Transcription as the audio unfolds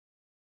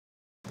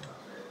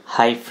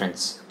Hi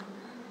friends,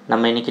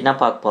 நம்ம இன்றைக்கி என்ன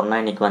பார்க்க போகிறோம்னா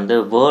இன்றைக்கி வந்து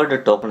வேர்டு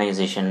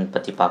டோக்கனைசேஷன்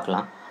பற்றி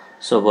பார்க்கலாம்.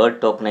 ஸோ வேர்ட்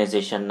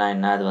டோக்கனைசேஷன்னா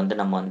என்ன, அது வந்து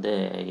நம்ம வந்து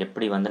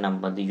எப்படி வந்து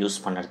நம்ம வந்து யூஸ்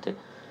பண்ணுறது.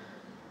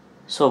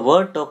 ஸோ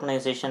வேர்ட்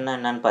டோக்கனைசேஷன்னா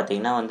என்னன்னு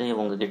பார்த்தீங்கன்னா வந்து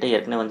உங்ககிட்ட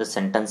ஏற்கனவே வந்து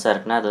சென்டென்ஸாக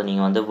இருக்குன்னா அதை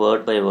நீங்கள் வந்து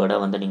வேர்ட் பை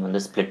வேர்டாக வந்து நீங்கள்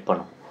வந்து ஸ்ப்ளிட்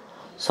பண்ணணும்.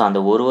 ஸோ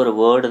அந்த ஒரு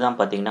வேர்டு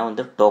தான் பார்த்தீங்கன்னா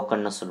வந்து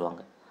டோக்கன்னு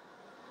சொல்லுவாங்க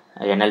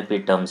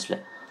NLP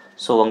டேர்ம்ஸில்.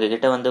 ஸோ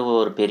உங்ககிட்ட வந்து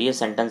ஒரு பெரிய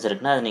சென்டென்ஸ்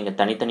இருக்குன்னா அது நீங்கள்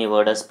தனித்தனி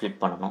வேர்டாக ஸ்ப்ளிட்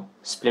பண்ணணும்.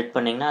 ஸ்ப்ளிட்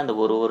பண்ணிங்கன்னா அந்த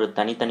ஒரு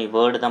தனித்தனி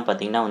வேர்டு தான்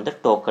பார்த்திங்கன்னா வந்து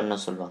டோக்கன்னு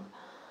சொல்லுவாங்க.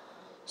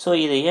 ஸோ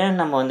இது ஏன்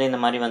நம்ம வந்து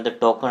இந்த மாதிரி வந்து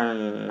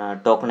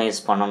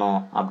டோக்கனைஸ்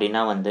பண்ணணும்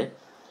அப்படின்னா வந்து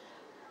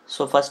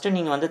ஸோ ஃபஸ்ட்டு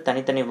நீங்கள் வந்து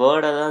தனித்தனி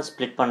வேர்டை தான்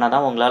ஸ்ப்ளிட் பண்ணால்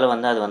தான் உங்களால்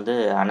வந்து அது வந்து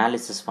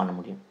அனாலிசிஸ் பண்ண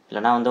முடியும்.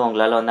 இல்லைனா வந்து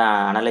உங்களால் வந்து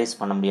அனலைஸ்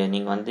பண்ண முடியாது.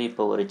 நீங்கள் வந்து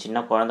இப்போ ஒரு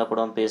சின்ன குழந்தை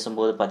கூட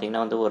பேசும்போது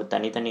பார்த்திங்கன்னா வந்து ஒரு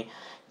தனித்தனி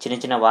சின்ன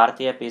சின்ன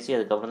வார்த்தையாக பேசி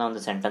அதுக்கப்புறம் தான்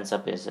வந்து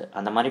சென்டென்ஸாக பேசு.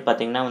 அந்த மாதிரி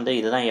பார்த்திங்கன்னா வந்து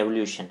இதுதான்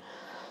எவல்யூஷன்.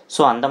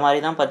 ஸோ அந்த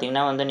மாதிரி தான்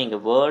பார்த்திங்கன்னா வந்து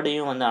நீங்கள்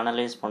வேர்டையும் வந்து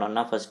அனலைஸ்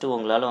பண்ணணும்னா ஃபஸ்ட்டு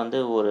உங்களால் வந்து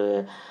ஒரு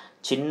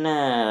சின்ன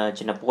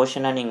சின்ன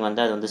போர்ஷனாக நீங்கள்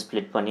வந்து அதை வந்து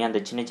ஸ்ப்ளிட் பண்ணி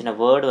அந்த சின்ன சின்ன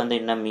வேர்டு வந்து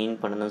என்ன மீன்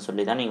பண்ணுதுன்னு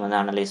சொல்லி தான் நீங்கள்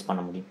வந்து அனலைஸ்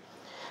பண்ண முடியும்.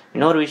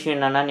 இன்னொரு விஷயம்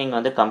என்னென்னா நீங்கள்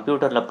வந்து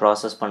கம்ப்யூட்டரில்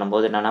ப்ராசஸ்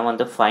பண்ணும்போது என்னென்னா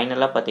வந்து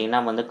ஃபைனலாக பார்த்தீங்கன்னா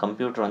வந்து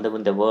கம்ப்யூட்டர் வந்து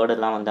இந்த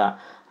வேர்டெல்லாம் வந்து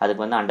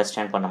அதுக்கு வந்து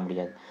அண்டர்ஸ்டாண்ட் பண்ண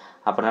முடியாது.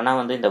 அப்படின்னா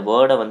வந்து இந்த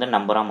வேர்டை வந்து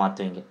நம்பராக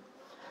மாற்றுவீங்க.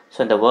 ஸோ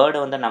இந்த வேர்டை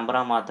வந்து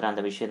நம்பராக மாற்றுற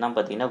அந்த விஷயம் தான்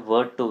பார்த்தீங்கன்னா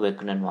வேர்ட் டு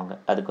வெக்குன்னுவாங்க.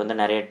 அதுக்கு வந்து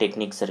நிறைய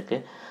டெக்னிக்ஸ்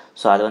இருக்குது.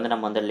 ஸோ அது வந்து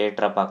நம்ம வந்து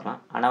லேட்டராக பார்க்கலாம்.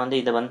 ஆனால் வந்து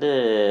இதை வந்து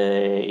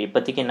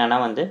இப்போதைக்கு என்னென்னா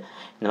வந்து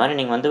இந்த மாதிரி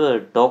நீங்கள் வந்து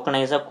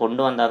டோக்கனைஸாக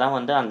கொண்டு வந்தால் தான்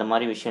வந்து அந்த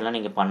மாதிரி விஷயம்லாம்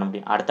நீங்கள் பண்ண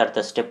முடியும்,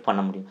 அடுத்தடுத்த ஸ்டெப்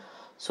பண்ண முடியும்.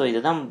 ஸோ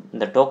இதுதான்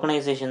இந்த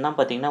டோக்கனைசேஷன் தான்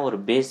பார்த்திங்கன்னா ஒரு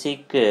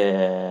பேசிக்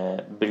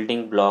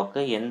பில்டிங்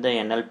பிளாக்கு எந்த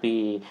NLP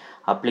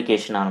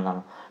அப்ளிகேஷனாக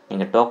இருந்தாலும்.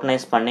 நீங்கள்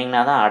டோக்கனைஸ்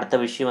பண்ணிங்கன்னா தான் அடுத்த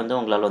விஷயம் வந்து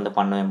உங்களால் வந்து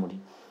பண்ணவே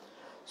முடியும்.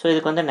 ஸோ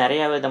இதுக்கு வந்து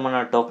நிறையா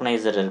விதமான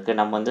டோக்கனைசர் இருக்குது.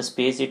 நம்ம வந்து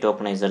ஸ்பேசி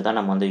டோக்கனைசர் தான்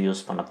நம்ம வந்து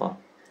யூஸ் பண்ண போகிறோம்.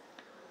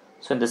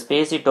 ஸோ இந்த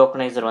ஸ்பேசி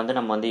டோக்கனைசர் வந்து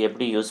நம்ம வந்து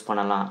எப்படி யூஸ்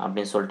பண்ணலாம்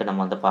அப்படின்னு சொல்லிட்டு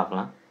நம்ம வந்து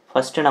பார்க்கலாம்.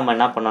 ஃபஸ்ட்டு நம்ம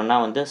என்ன பண்ணோம்னா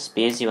வந்து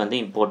ஸ்பேசி வந்து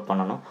இம்போர்ட்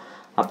பண்ணணும்.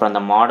 அப்புறம்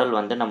அந்த மாடல்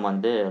வந்து நம்ம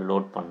வந்து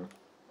லோட் பண்ணணும்.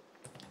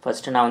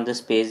 ஃபஸ்ட்டு நான் வந்து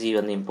ஸ்பேசி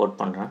வந்து இம்போர்ட்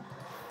பண்ணுறேன்.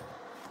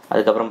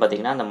 அதுக்கப்புறம்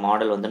பார்த்திங்கன்னா அந்த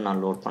மாடல் வந்து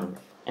நான் லோட்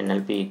பண்ணுறேன்.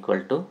 NLP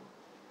equal to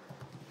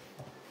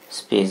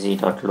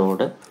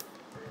spacey.load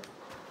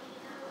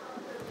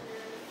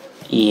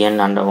en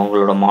and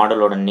உங்களோட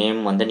மாடலோட நேம்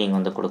வந்து நீங்கள்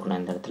வந்து கொடுக்கணும்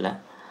இந்த இடத்துல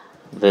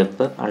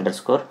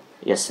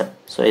web_sm.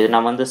 ஸோ இது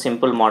நம்ம வந்து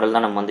சிம்பிள் மாடல்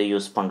தான் நம்ம வந்து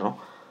யூஸ் பண்ணுறோம்.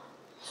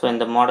 ஸோ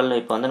இந்த மாடல்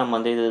இப்போ வந்து நம்ம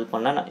வந்து இது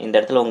பண்ணால் இந்த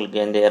இடத்துல உங்களுக்கு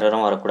எந்த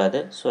எரரும் வரக்கூடாது.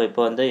 ஸோ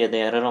இப்போ வந்து எந்த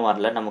எரரும்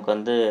வரல, நமக்கு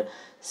வந்து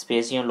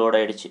ஸ்பேஸையும் லோட்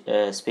ஆகிடுச்சு,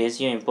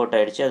 ஸ்பேஸையும் இம்போர்ட்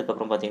ஆகிடுச்சு,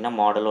 அதுக்கப்புறம் பார்த்திங்கன்னா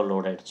மாடலும்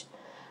லோட் ஆகிடுச்சு.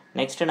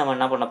 நெக்ஸ்ட்டு நம்ம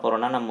என்ன பண்ண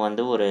போகிறோம்னா நம்ம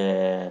வந்து ஒரு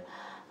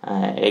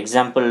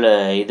எக்ஸாம்பிள்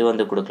இது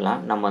வந்து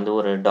கொடுக்கலாம். நம்ம வந்து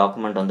ஒரு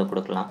டாக்குமெண்ட் வந்து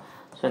கொடுக்கலாம்.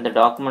 ஸோ இந்த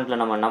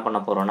டாக்குமெண்ட்டில் நம்ம என்ன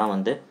பண்ண போகிறோம்னா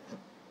வந்து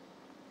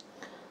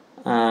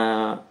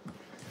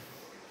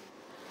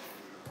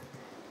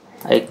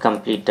I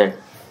completed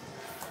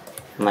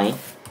my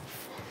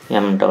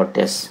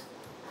m.s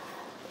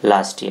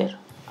last year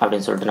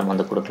அப்படின்னு சொல்லிட்டு நம்ம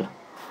வந்து கொடுக்கலாம்.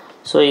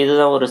 ஸோ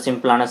இதுதான் ஒரு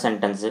சிம்பிளான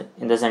சென்டென்ஸு.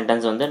 இந்த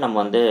சென்டென்ஸ் வந்து நம்ம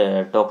வந்து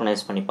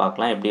டோக்கனைஸ் பண்ணி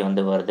பார்க்கலாம் எப்படி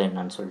வந்து வருது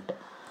என்னன்னு சொல்லிட்டு.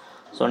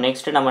 ஸோ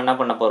நெக்ஸ்ட்டு நம்ம என்ன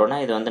பண்ண போகிறோம்னா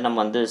இது வந்து நம்ம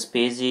வந்து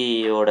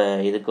ஸ்பேஸியோட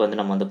இதுக்கு வந்து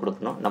நம்ம வந்து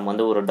கொடுக்கணும். நம்ம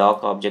வந்து ஒரு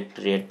டாக் ஆப்ஜெக்ட்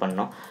க்ரியேட்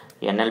பண்ணணும்.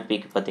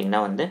 NLPக்கு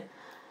பார்த்திங்கன்னா வந்து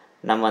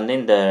நம்ம வந்து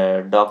இந்த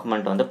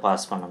டாக்குமெண்ட் வந்து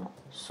பாஸ் பண்ணணும்.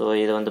 ஸோ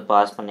இதை வந்து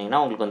பாஸ் பண்ணிங்கன்னா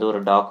உங்களுக்கு வந்து ஒரு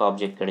டாக்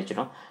ஆப்ஜெக்ட்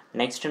கிடைச்சிடும்.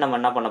 நெக்ஸ்ட்டு நம்ம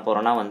என்ன பண்ண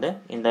போகிறோம்னா வந்து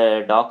இந்த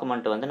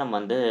டாக்குமெண்ட் வந்து நம்ம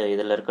வந்து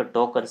இதில் இருக்க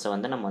டோக்கன்ஸை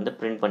வந்து நம்ம வந்து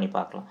பிரிண்ட் பண்ணி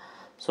பார்க்கலாம்.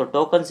 ஸோ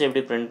டோக்கன்ஸ்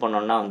எப்படி பிரிண்ட்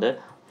பண்ணோம்னா வந்து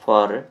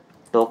for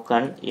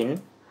token in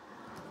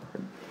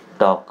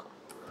talk.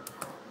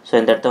 So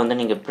இந்த இடத்த வந்து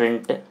நீங்கள்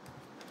பிரிண்ட்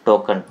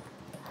டோக்கன்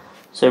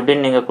ஸோ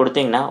எப்படின்னு நீங்கள்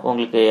கொடுத்தீங்கன்னா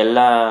உங்களுக்கு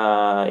எல்லா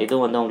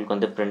இதுவும் வந்து உங்களுக்கு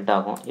வந்து பிரிண்ட்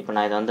ஆகும். இப்போ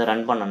நான் இதை வந்து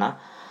ரன் பண்ணேன்னா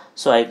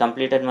so I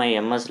completed my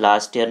MS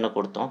last இயர்னு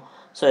கொடுத்தோம்.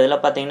 ஸோ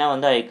இதில் பார்த்தீங்கன்னா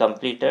வந்து ஐ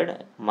கம்ப்ளீட்டட்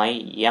மை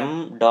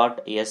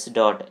m.s.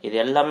 இது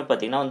எல்லாமே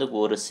பார்த்திங்கன்னா வந்து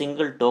ஒரு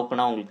சிங்கிள்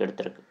டோக்கனாக உங்களுக்கு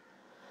எடுத்திருக்கு.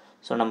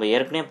 ஸோ நம்ம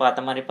ஏற்கனவே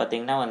பார்த்த மாதிரி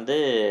பார்த்திங்கன்னா வந்து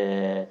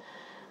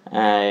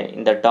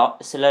இந்த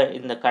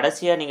இந்த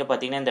கடைசியாக நீங்கள்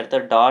பார்த்தீங்கன்னா இந்த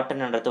இடத்துல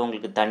டாட்ன்றது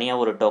உங்களுக்கு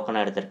தனியாக ஒரு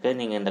டோக்கனாக எடுத்திருக்கு.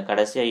 நீங்கள் இந்த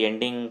கடைசியாக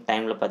எண்டிங்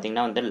டைமில்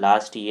பார்த்தீங்கன்னா வந்து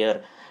லாஸ்ட்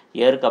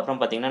இயருக்கு அப்புறம்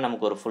பார்த்திங்கன்னா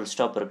நமக்கு ஒரு ஃபுல்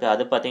ஸ்டாப் இருக்குது.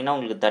 அது பார்த்திங்கன்னா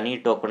உங்களுக்கு தனி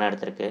டோக்கனாக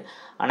எடுத்திருக்கு.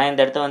 ஆனால் இந்த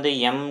இடத்த வந்து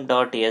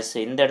m.s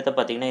இந்த இடத்த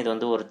பார்த்திங்கன்னா இது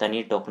வந்து ஒரு தனி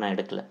டோக்கனாக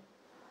எடுக்கல.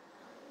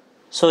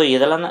 ஸோ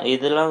இதெல்லாம்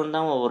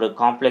தான் ஒரு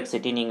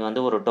காம்ப்ளெக்சிட்டி. நீங்கள்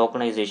வந்து ஒரு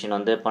டோக்கனைசேஷன்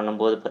வந்து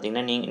பண்ணும்போது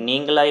பார்த்திங்கன்னா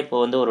நீங்களாக இப்போ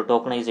வந்து ஒரு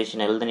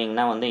டோக்கனைசேஷன்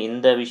எழுதுனீங்கன்னா வந்து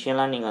இந்த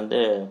விஷயம்லாம் நீங்கள் வந்து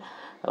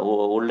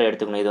உள்ளே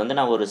எடுத்துக்கணும். இது வந்து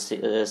நான் ஒரு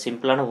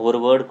சிம்பிளான ஒரு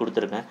வேர்டு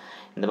கொடுத்துருக்கேன்.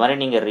 இந்த மாதிரி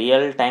நீங்கள்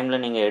ரியல்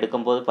டைமில் நீங்கள்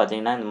எடுக்கும்போது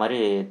பார்த்திங்கன்னா இந்த மாதிரி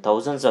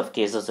thousands ஆஃப்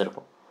கேசஸ்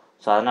இருக்கும்.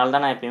 ஸோ அதனால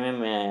தான் நான்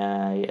எப்பயுமே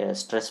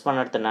ஸ்ட்ரெஸ்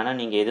பண்ணுறதுனால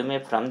நீங்கள் எதுவுமே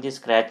ஃப்ரம் தி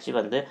ஸ்க்ராட்ச்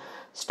வந்து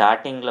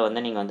ஸ்டார்டிங்கில்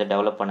வந்து நீங்கள் வந்து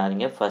டெவலப்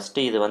பண்ணாதீங்க.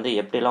 ஃபஸ்ட்டு இது வந்து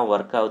எப்படிலாம்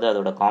ஒர்க் ஆகுது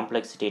அதோட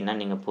காம்ப்ளெக்சிட்டின்னா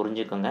நீங்கள்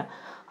புரிஞ்சுக்கோங்க.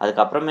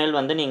 அதுக்கப்புறமேல்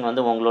வந்து நீங்கள்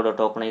வந்து உங்களோட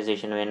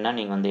டோக்கனைசேஷன் வேணுன்னா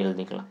நீங்கள் வந்து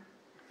எழுதிக்கலாம்.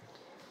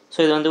 ஸோ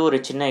இது வந்து ஒரு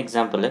சின்ன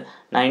எக்ஸாம்பிள்.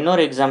 நான்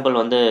இன்னொரு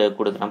எக்ஸாம்பிள் வந்து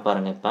கொடுக்குறேன்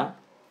பாருங்கள்.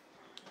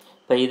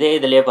 இப்போ இதே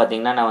இதிலே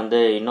பார்த்தீங்கன்னா நான் வந்து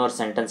இன்னொரு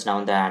சென்டென்ஸ் நான்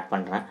வந்து ஆட்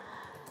பண்ணுறேன்.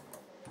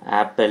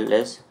 Apple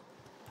is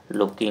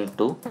looking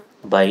to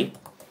by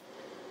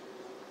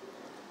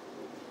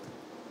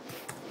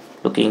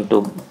looking to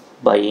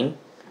buying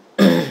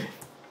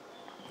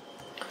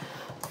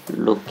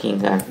looking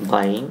at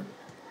buying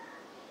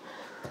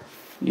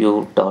u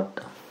dot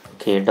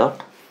k dot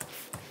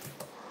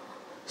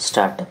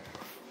startup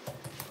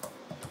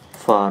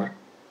for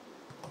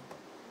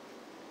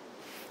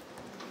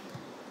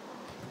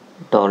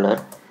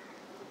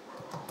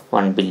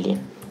 $1 billion.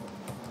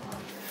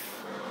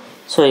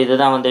 So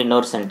இதுதான் வந்து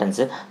இன்னொரு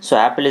sentence. So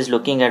apple is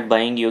looking at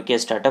buying UK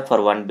startup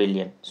for $1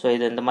 billion. So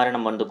இது இந்த மாதிரி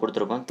நம்ம வந்து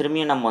கொடுத்துருக்கோம்.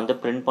 திரும்பியும் நம்ம வந்து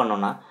பிரிண்ட்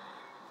பண்ணோன்னா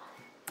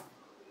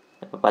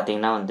இப்போ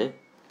பார்த்தீங்கன்னா வந்து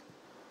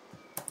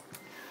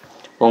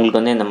உங்களுக்கு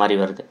வந்து இந்த மாதிரி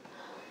வருது.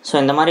 ஸோ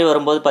இந்த மாதிரி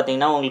வரும்போது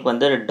பார்த்தீங்கன்னா உங்களுக்கு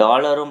வந்து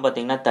டாலரும்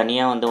பார்த்தீங்கன்னா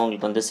தனியாக வந்து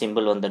உங்களுக்கு வந்து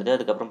சிம்பிள் வந்துடுது.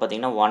 அதுக்கப்புறம்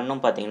பார்த்தீங்கன்னா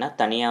ஒன்னும் பார்த்தீங்கன்னா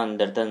தனியாக அந்த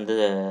இடத்துல வந்து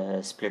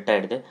ஸ்ப்ளிட்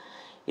ஆகிடுது.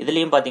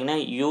 இதுலேயும் பார்த்தீங்கன்னா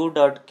யூ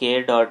டாட் கே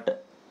டாட்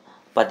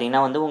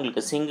பார்த்தீங்கன்னா வந்து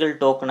உங்களுக்கு சிங்கிள்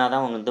டோக்கனாக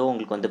தான் வந்து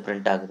உங்களுக்கு வந்து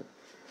பிரிண்ட் ஆகுது.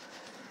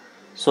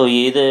 ஸோ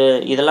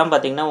இதெல்லாம்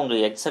பார்த்தீங்கன்னா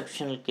உங்களுக்கு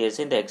எக்ஸப்ஷனல் கேஸ்.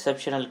 இந்த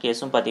எக்ஸப்ஷனல்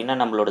கேஸும் பார்த்தீங்கன்னா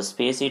நம்மளோட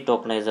ஸ்பேசி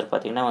டோக்கனைசர்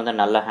பார்த்தீங்கன்னா வந்து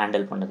நல்லா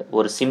ஹேண்டில் பண்ணுது.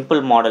 ஒரு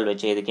சிம்பிள் மாடல்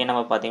வச்சு இதுக்கே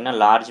நம்ம பார்த்தீங்கன்னா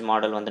லார்ஜ்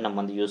மாடல் வந்து நம்ம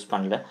வந்து யூஸ்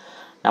பண்ணல.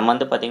 நம்ம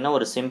வந்து பார்த்திங்கன்னா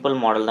ஒரு சிம்பிள்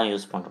மாடல் தான்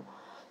யூஸ் பண்ணுறோம்.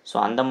 ஸோ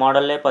அந்த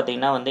மாடல்லே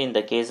பார்த்திங்கன்னா வந்து இந்த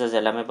கேசஸ்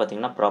எல்லாமே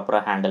பார்த்திங்கன்னா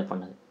ப்ராப்பராக ஹேண்டில்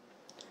பண்ணுது.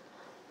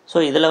 ஸோ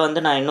இதில் வந்து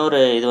நான் இன்னொரு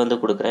இது வந்து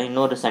கொடுக்குறேன்.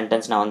 இன்னொரு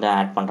சென்டென்ஸ் நான் வந்து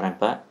ஆட் பண்ணுறேன்.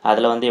 இப்போ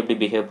அதில் வந்து எப்படி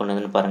பிஹேவ்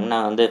பண்ணுதுன்னு பாருங்கள்.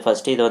 நான் வந்து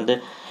ஃபஸ்ட்டு இது வந்து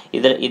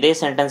இதே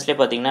சென்டென்ஸ்லேயே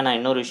பார்த்திங்கன்னா நான்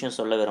இன்னொரு விஷயம்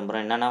சொல்ல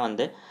விரும்புகிறேன். என்னென்னா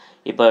வந்து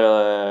இப்போ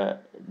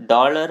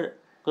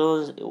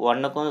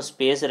 $1க்கும்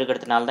ஸ்பேஸ்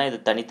இருக்கிறதுனால தான் இது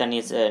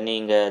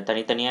நீங்கள்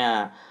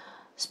தனித்தனியாக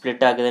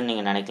ஸ்ப்ளிட் ஆகுதுன்னு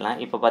நீங்கள் நினைக்கலாம்.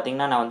 இப்போ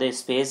பார்த்தீங்கன்னா நான் வந்து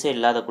ஸ்பேஸே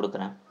இல்லாத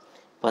கொடுக்குறேன்.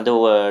 இப்போ வந்து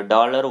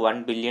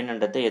 $1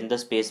 பில்லியன்ன்றது எந்த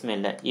ஸ்பேஸுமே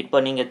இல்லை. இப்போ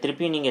நீங்கள்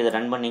திருப்பி நீங்கள் இதை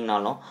ரன்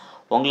பண்ணிங்கனாலும்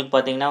உங்களுக்கு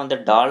பார்த்தீங்கன்னா வந்து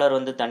டாலர்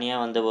வந்து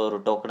தனியாக வந்து ஒரு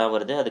டோக்கனாக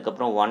வருது.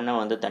 அதுக்கப்புறம் 1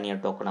 வந்து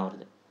தனியாக டோக்கனாக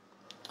வருது.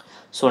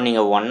 ஸோ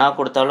நீங்கள் ஒன்றா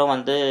கொடுத்தாலும்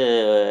வந்து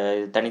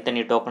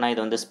தனித்தனி டோக்கனாக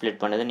இது வந்து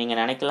ஸ்ப்ளிட் பண்ணுது. நீங்கள்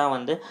நினைக்கலாம்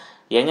வந்து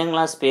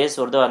எங்கெங்கெல்லாம் ஸ்பேஸ்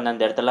வருதோ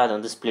அந்தந்த இடத்துல அது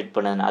வந்து ஸ்ப்ளிட்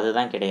பண்ணுதுன்னு.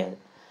 அதுதான் கிடையாது.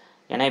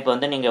 ஏன்னா இப்போ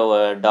வந்து நீங்கள்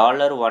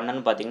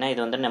 $1ன்னு பார்த்தீங்கன்னா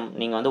இது வந்து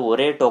நீங்கள் வந்து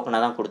ஒரே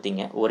டோக்கனாக தான்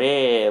கொடுத்தீங்க, ஒரே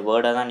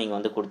வேர்டாக தான் நீங்கள்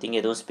வந்து கொடுத்தீங்க,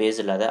 எதுவும் ஸ்பேஸ்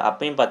இல்லாத.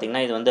 அப்பயும்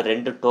பார்த்தீங்கன்னா இது வந்து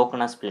 2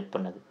 டோக்கனாக ஸ்ப்ளிட்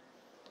பண்ணுது.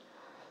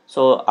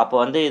 ஸோ அப்போ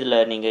வந்து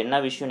இதில் நீங்கள் என்ன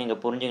விஷயம்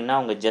நீங்கள் புரிஞ்சிங்கன்னா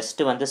அவங்க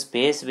ஜஸ்ட்டு வந்து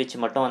ஸ்பேஸ் வச்சு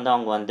மட்டும் வந்து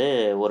அவங்க வந்து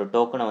ஒரு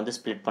டோக்கனை வந்து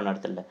ஸ்ப்ளிட்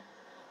பண்ணுறதில்ல.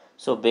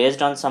 So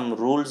based on some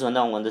rules வந்து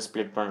அவங்க வந்து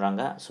ஸ்ப்ளிட்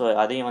பண்ணுறாங்க. ஸோ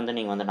அதையும் வந்து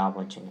நீங்கள் வந்து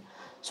ஞாபகம் வச்சுங்க.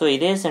 ஸோ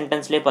இதே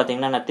சென்டென்ஸ்லேயே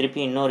பார்த்தீங்கன்னா நான் திருப்பி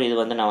இன்னொரு இது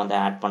வந்து நான் வந்து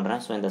ஆட் பண்ணுறேன்.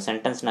 ஸோ இந்த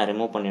சென்டென்ஸ் நான்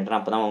ரிமூவ் பண்ணிடுறேன்.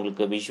 அப்போ தான்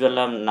உங்களுக்கு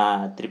விஷுவலாக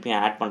நான் திருப்பி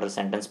ஆட் பண்ணுற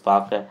சென்டென்ஸ்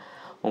பார்க்க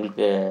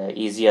உங்களுக்கு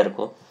ஈஸியாக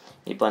இருக்கும்.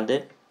 இப்போ வந்து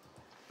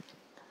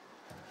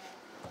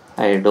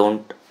ஐ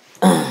டோன்ட்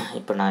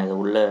இப்போ நான் இது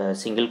உள்ள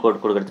சிங்கிள்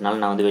கோட்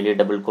கொடுக்கறதுனால நான் வந்து வெளியே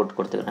டபுள் கோட்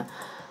கொடுத்துக்கிறேன்.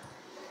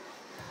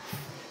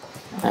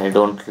 I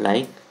don't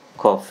like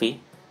coffee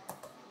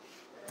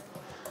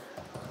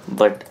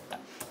but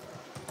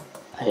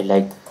I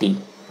like tea.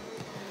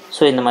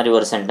 So இந்த மாதிரி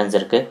ஒரு சென்டென்ஸ்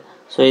இருக்குது.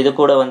 ஸோ இது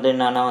கூட வந்து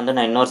என்னன்னா வந்து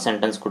நான் இன்னொரு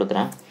சென்டென்ஸ்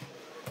கொடுக்குறேன்.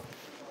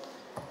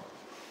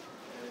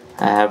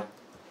 I have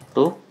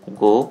to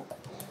go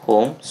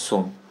home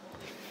soon.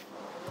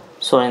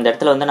 So இந்த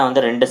இடத்துல வந்து நான்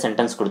வந்து 2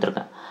 சென்டென்ஸ்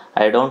கொடுத்துருக்கேன்.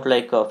 I don't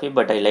like coffee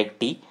but I like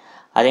tea.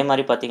 அதே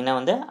மாதிரி பார்த்திங்கன்னா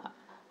வந்து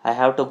I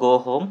have to go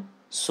home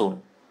soon.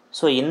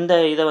 So இந்த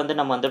இதை வந்து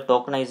நம்ம வந்து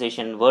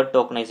டோக்கனைசேஷன் வேர்ட்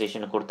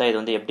டோக்கனைசேஷன் கொடுத்தா இது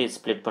வந்து எப்படி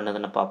ஸ்ப்ளிட்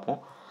பண்ணுதுன்னு பார்ப்போம்.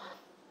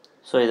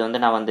 ஸோ இது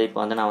வந்து நான்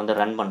வந்து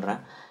ரன்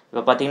பண்ணுறேன்.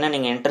 இப்போ பார்த்தீங்கன்னா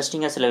நீங்கள்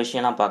இன்ட்ரெஸ்டிங்காக சில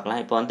விஷயம்லாம் பார்க்கலாம்.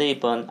 இப்போ வந்து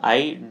ஐ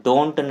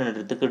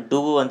டோன்ட்டுன்றதுக்கு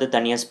டூ வந்து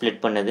தனியாக ஸ்ப்ளிட்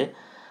பண்ணுது.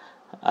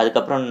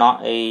 அதுக்கப்புறம்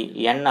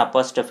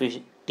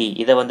N'(T)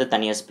 இதை வந்து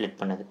தனியாக ஸ்ப்ளிட்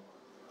பண்ணுது.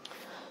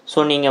 ஸோ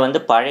நீங்கள் வந்து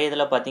பழைய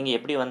இதில் பார்த்தீங்க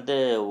எப்படி வந்து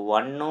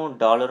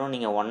 $1ம்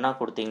நீங்கள் ஒன்றா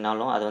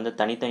கொடுத்தீங்கனாலும் அது வந்து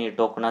தனித்தனி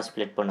டோக்கனாக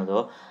ஸ்ப்ளிட் பண்ணுதோ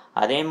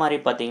அதே மாதிரி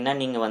பார்த்தீங்கன்னா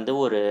நீங்கள் வந்து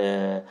ஒரு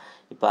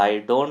இப்போ ஐ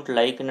டோன்ட்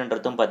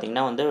லைக்னுன்றதும்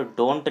பார்த்தீங்கன்னா வந்து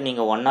டோன்ட்டு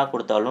நீங்கள் ஒன்றா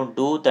கொடுத்தாலும்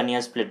டூ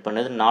தனியாக ஸ்ப்ளிட்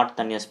பண்ணுது, நாட்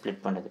தனியாக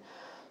ஸ்ப்ளிட் பண்ணுது.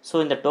 ஸோ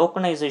இந்த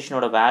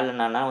டோக்கனைசேஷனோட வேலை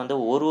என்னென்னா வந்து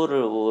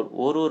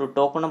ஒரு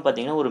டோக்கனும்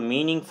பார்த்தீங்கன்னா ஒரு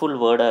மீனிங்ஃபுல்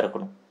வேர்டாக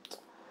இருக்கணும்.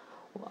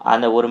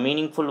 அந்த ஒரு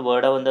மீனிங்ஃபுல்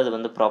வேர்டை வந்து அது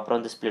வந்து ப்ராப்பராக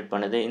வந்து ஸ்ப்ளிட்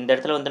பண்ணுது. இந்த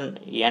இடத்துல வந்து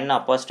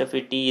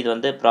N'(T) இது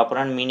வந்து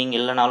ப்ராப்பரான மீனிங்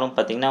இல்லைனாலும்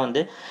பார்த்தீங்கன்னா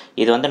வந்து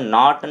இது வந்து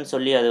நாட்னு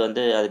சொல்லி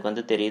அதுக்கு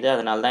வந்து தெரியுது.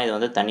 அதனால தான் இது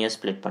வந்து தனியாக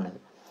ஸ்ப்ளிட் பண்ணுது.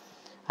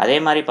 அதே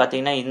மாதிரி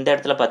பார்த்தீங்கன்னா இந்த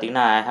இடத்துல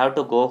பார்த்தீங்கன்னா ஐ ஹாவ்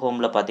டு கோ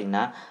ஹோமில்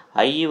பார்த்தீங்கன்னா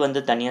ஐ வந்து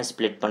தனியாக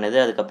ஸ்ப்ளிட் பண்ணுது.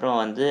 அதுக்கப்புறம்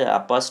வந்து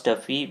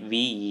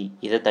VE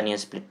இதை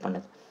தனியாக ஸ்ப்ளிட்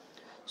பண்ணுது.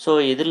 ஸோ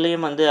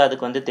இதுலேயும் வந்து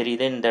அதுக்கு வந்து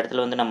தெரியுது இந்த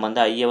இடத்துல வந்து நம்ம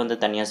வந்து ஐயை வந்து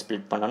தனியாக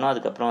ஸ்ப்ளிட் பண்ணணும்.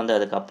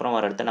 அதுக்கப்புறம்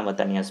வர இடத்த நம்ம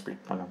தனியாக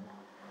ஸ்ப்ளிட் பண்ணணும்.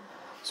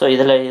 ஸோ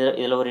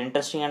இதில் ஒரு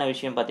இன்ட்ரெஸ்டிங்கான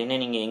விஷயம்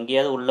பார்த்தீங்கன்னா நீங்கள்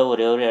எங்கேயாவது உள்ள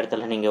ஒரே ஒரு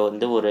இடத்துல நீங்கள்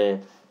வந்து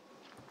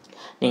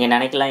நீங்கள்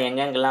நினைக்கலாம்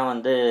எங்கெங்கெல்லாம்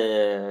வந்து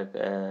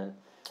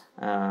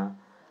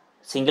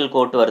சிங்கிள்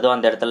கோட் வருதோ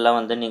அந்த இடத்துலலாம்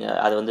வந்து நீங்கள்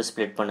அதை வந்து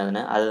ஸ்ப்ளிட்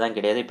பண்ணுதுன்னு. அதுதான்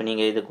கிடையாது. இப்போ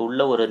நீங்கள் இதுக்கு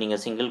உள்ள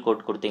நீங்கள் சிங்கிள்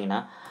கோட் கொடுத்தீங்கன்னா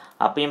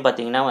அப்பயும்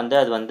பார்த்தீங்கன்னா வந்து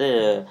அது வந்து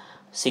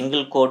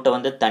சிங்கிள் கோட்டை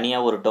வந்து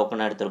தனியாக ஒரு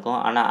டோக்கன்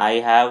எடுத்திருக்கும். ஆனால் ஐ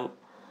ஹாவ்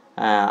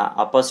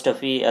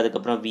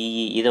அதுக்கப்புறம்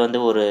VE இதை வந்து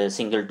ஒரு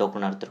சிங்கிள்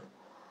டோக்கன் எடுத்திருக்கும்.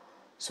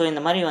 ஸோ இந்த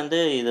மாதிரி வந்து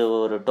இது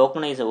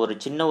ஒரு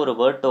சின்ன ஒரு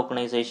வேர்ட்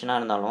டோக்கனைசேஷனாக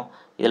இருந்தாலும்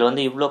இதில்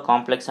வந்து இவ்வளோ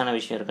காம்ப்ளெக்ஸான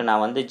விஷயம் இருக்குது.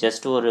 நான் வந்து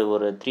ஜஸ்ட் ஒரு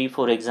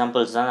 3-4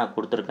 எக்ஸாம்பிள்ஸ் தான் நான்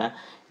கொடுத்துருக்கேன்.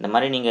 இந்த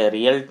மாதிரி நீங்கள்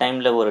ரியல்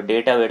டைமில் ஒரு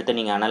டேட்டாவை எடுத்து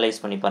நீங்கள்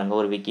அனலைஸ் பண்ணி பாருங்கள்.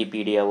 ஒரு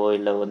விக்கிபீடியாவோ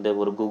இல்லை வந்து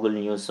ஒரு கூகுள்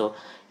நியூஸோ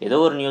ஏதோ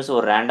ஒரு நியூஸ்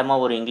ஒரு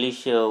ரேண்டமாக ஒரு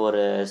இங்கிலீஷ்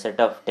ஒரு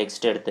செட் ஆஃப்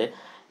டெக்ஸ்ட் எடுத்து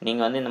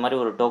நீங்கள் வந்து இந்த மாதிரி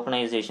ஒரு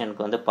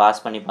டோக்கனைசேஷனுக்கு வந்து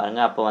பாஸ் பண்ணி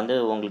பாருங்கள். அப்போ வந்து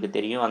உங்களுக்கு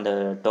தெரியும் அந்த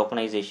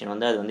டோக்கனைசேஷன்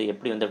வந்து அது வந்து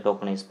எப்படி வந்து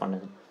டோக்கனைஸ்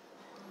பண்ணுது.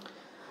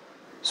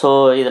 ஸோ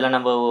இதில்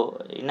நம்ம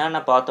என்னென்ன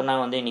பார்த்தோன்னா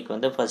வந்து இன்றைக்கி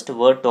வந்து ஃபஸ்ட்டு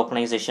வேர்ட்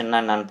டோக்கனைசேஷன்னா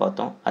என்னென்னு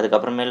பார்த்தோம்.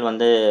 அதுக்கப்புறமேல்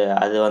வந்து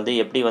அது வந்து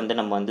எப்படி வந்து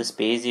நம்ம வந்து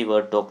ஸ்பேசி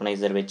வேர்ட்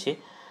டோக்கனைசர் வச்சு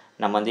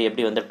நம்ம வந்து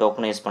எப்படி வந்து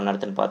டோக்கனைஸ்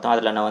பண்ணுறதுன்னு பார்த்தோம்.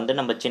 அதில் நான் வந்து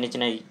நம்ம சின்ன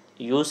சின்ன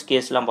யூஸ்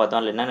கேஸ்லாம் பார்த்தோம்.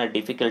 அதில் என்னென்ன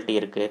டிஃபிகல்ட்டி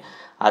இருக்குது,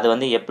 அது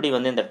வந்து எப்படி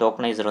வந்து இந்த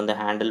டோக்கனைசர் வந்து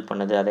ஹேண்டில்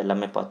பண்ணுது, அது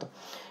எல்லாமே பார்த்தோம்.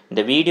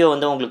 இந்த வீடியோ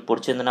வந்து உங்களுக்கு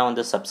பிடிச்சிருந்துன்னா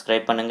வந்து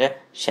சப்ஸ்கிரைப் பண்ணுங்கள்,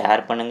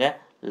 ஷேர் பண்ணுங்கள்,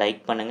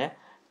 லைக் பண்ணுங்கள்.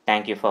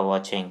 தேங்க்யூ ஃபார்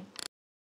வாட்சிங்.